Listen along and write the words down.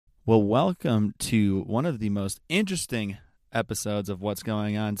Well, welcome to one of the most interesting episodes of What's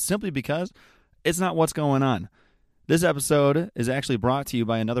Going On, simply because it's not what's going on. This episode is actually brought to you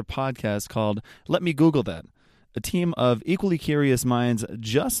by another podcast called Let Me Google That, a team of equally curious minds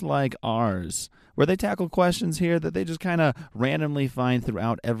just like ours, where they tackle questions here that they just kind of randomly find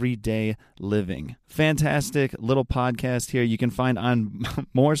throughout everyday living. Fantastic little podcast here you can find on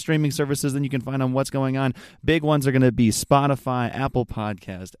more streaming services than you can find on What's Going On. Big ones are going to be Spotify, Apple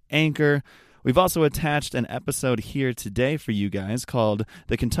Podcast, Anchor. We've also attached an episode here today for you guys called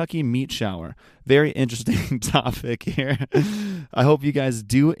The Kentucky Meat Shower. Very interesting topic here. I hope you guys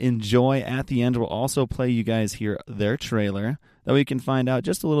do enjoy. At the end, we'll also play you guys here their trailer, that we can find out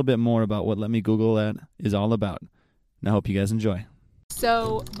just a little bit more about what Let Me Google That is all about. And I hope you guys enjoy.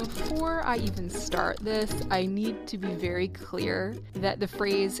 So before I even start this, I need to be very clear that the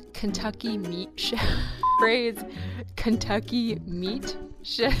phrase Kentucky meat let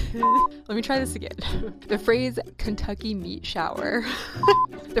me try this again. The phrase Kentucky meat shower.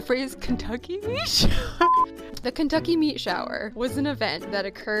 The phrase Kentucky meat shower. The Kentucky Meat Shower was an event that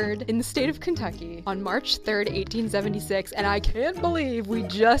occurred in the state of Kentucky on March 3rd, 1876, and I can't believe we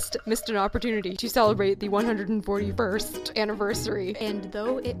just missed an opportunity to celebrate the 141st anniversary. And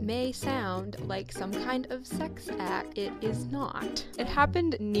though it may sound like some kind of sex act, it is not. It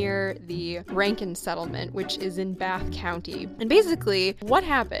happened near the Rankin Settlement, which is in Bath County. And basically, what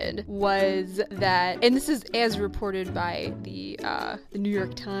happened was that, and this is as reported by the New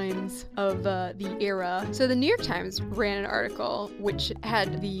York Times of the era. So the New York Times ran an article which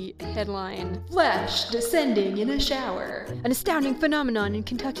had the headline, "Flesh Descending in a Shower, an Astounding Phenomenon in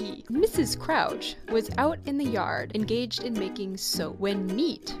Kentucky. Mrs. Crouch was out in the yard engaged in making soap when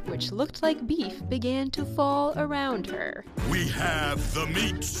meat, which looked like beef, began to fall around her." We have the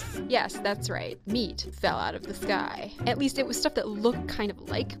meat. Yes, that's right. Meat fell out of the sky. At least it was stuff that looked kind of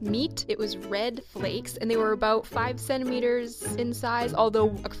like meat. It was red flakes, and they were about 5 centimeters in size,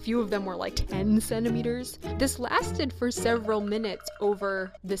 although a few of them were like 10 centimeters. This lasted for several minutes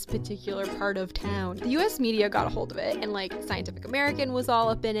over this particular part of town. The US media got a hold of it, and like Scientific American was all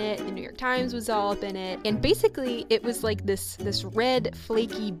up in it, the New York Times was all up in it, and basically it was like this red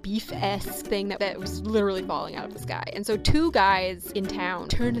flaky beef-esque thing that was literally falling out of the sky. And so 2 guys in town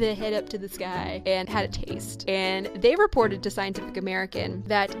turned their head up to the sky and had a taste, and they reported to Scientific American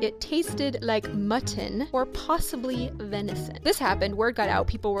that it tasted like mutton or possibly venison. This happened, word got out,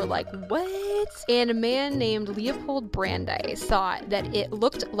 people were like, what? And a man named Leopold Brandeis thought that it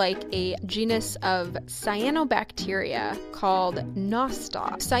looked like a genus of cyanobacteria called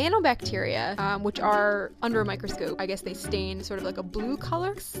Nostoc. Cyanobacteria, which are under a microscope, I guess they stain sort of like a blue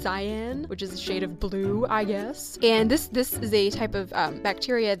color, cyan, which is a shade of blue, I guess. And this is a type of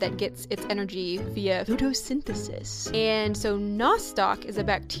bacteria that gets its energy via photosynthesis. And so Nostoc is a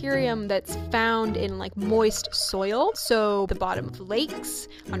bacterium that's found in like moist soil, so the bottom of lakes,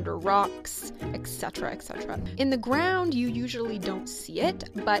 under rocks, etc., etc. In the ground, you usually don't see it,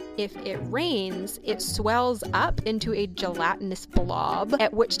 but if it rains, it swells up into a gelatinous blob,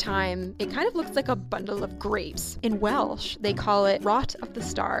 at which time it kind of looks like a bundle of grapes. In Welsh, they call it rot of the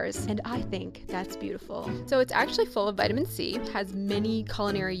stars, and I think that's beautiful. So it's actually full of vitamin C, has many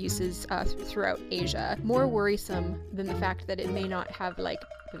culinary uses throughout Asia. More worrisome than the fact that it may not have like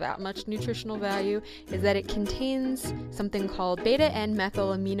that much nutritional value is that it contains something called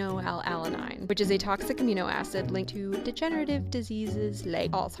beta-N-methylaminoalanine, which is a toxic amino acid linked to degenerative diseases like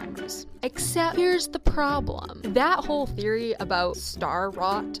Alzheimer's. Except here's the problem. That whole theory about star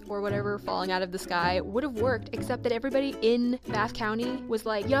rot or whatever falling out of the sky would have worked, except that everybody in Bath County was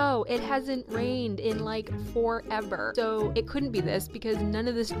like, yo, it hasn't rained in like forever. So it couldn't be this, because none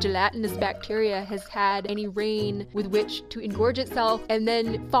of this gelatinous bacteria has had any rain with which to engorge itself and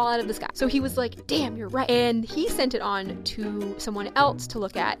then fall out of the sky. So he was like, damn, you're right. And he sent it on to someone else to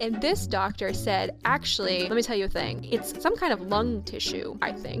look at. And this doctor said, actually, let me tell you a thing. It's some kind of lung tissue,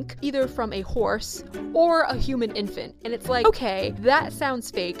 I think, either from a horse or a human infant. And it's like, okay, that sounds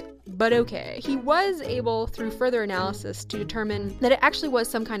fake, but okay. He was able, through further analysis, to determine that it actually was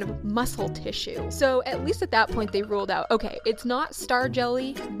some kind of muscle tissue. So at least at that point they ruled out, okay, it's not star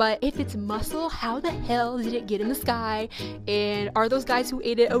jelly, but if it's muscle, how the hell did it get in the sky? And are those guys who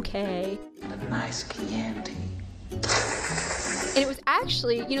ate it okay? A nice Chianti. And it was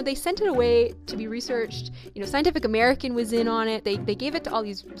actually, they sent it away to be researched. Scientific American was in on it. They gave it to all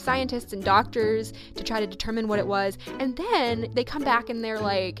these scientists and doctors to try to determine what it was. And then they come back and they're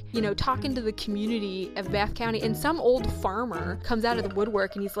like, talking to the community of Bath County. And some old farmer comes out of the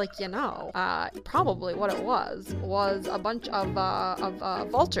woodwork and he's like, probably what it was a bunch of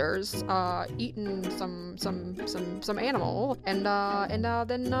vultures eating some animal and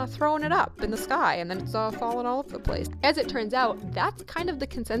then throwing it up in the sky, and then it's falling all over the place. As it turns out, that's kind of the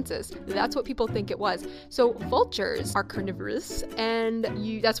consensus. That's what people think it was. So vultures are carnivorous, and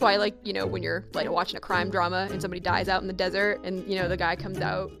that's why, when you're watching a crime drama and somebody dies out in the desert, and the guy comes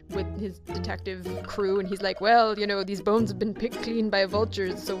out with his detective crew and he's like, well, these bones have been picked clean by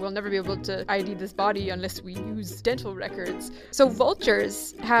vultures, so we'll never be able to ID this body unless we use dental records. So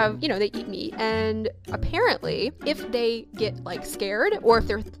vultures have, they eat meat, and apparently if they get scared, or if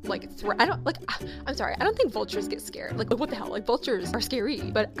they're I don't think vultures get scared. What the hell? Vultures are scary,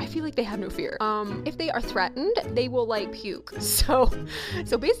 but I feel like they have no fear. If they are threatened, they will puke. So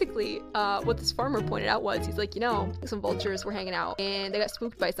basically, what this farmer pointed out was, he's like, some vultures were hanging out and they got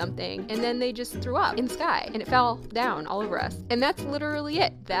spooked by something, and then they just threw up in the sky and it fell down all over us. And that's literally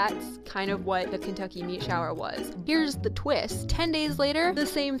it. That's kind of what the Kentucky meat shower was. Here's the twist. 10 days later, the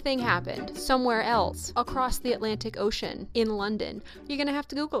same thing happened somewhere else across the Atlantic Ocean in London. You're gonna have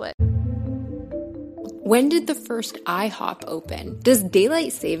to Google it. When did the first IHOP open? Does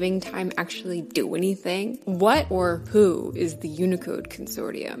daylight saving time actually do anything? What or who is the Unicode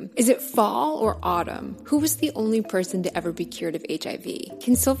Consortium? Is it fall or autumn? Who was the only person to ever be cured of HIV?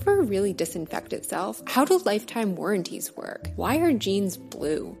 Can silver really disinfect itself? How do lifetime warranties work? Why are jeans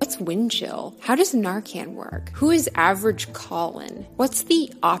blue? What's wind chill? How does Narcan work? Who is average Colin? What's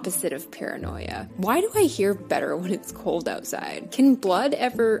the opposite of paranoia? Why do I hear better when it's cold outside? Can blood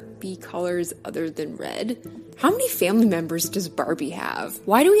ever be colors other than red? How many family members does Barbie have?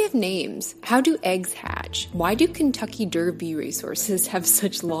 Why do we have names? How do eggs hatch? Why do Kentucky Derby racehorses have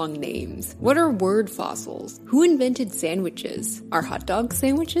such long names? What are word fossils? Who invented sandwiches? Are hot dog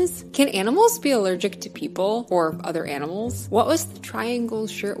sandwiches? Can animals be allergic to people or other animals? What was the Triangle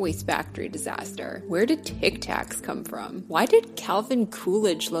Shirtwaist Factory disaster? Where did Tic Tacs come from? Why did Calvin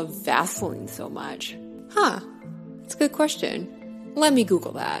Coolidge love Vaseline so much? That's a good question. Let me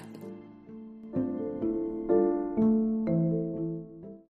Google that.